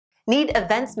Need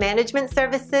events management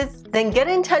services? Then get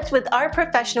in touch with our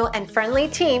professional and friendly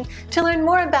team to learn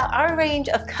more about our range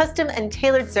of custom and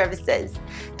tailored services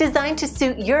designed to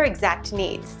suit your exact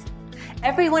needs.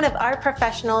 Every one of our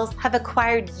professionals have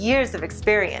acquired years of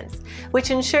experience, which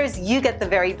ensures you get the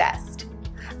very best.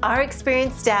 Our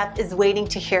experienced staff is waiting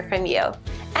to hear from you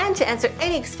and to answer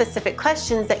any specific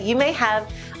questions that you may have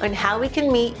on how we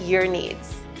can meet your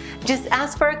needs. Just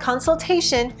ask for a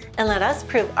consultation and let us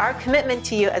prove our commitment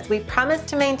to you as we promise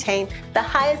to maintain the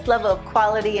highest level of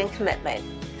quality and commitment.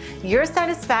 Your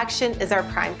satisfaction is our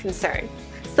prime concern.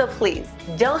 So please,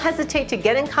 don't hesitate to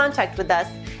get in contact with us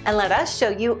and let us show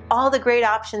you all the great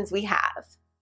options we have.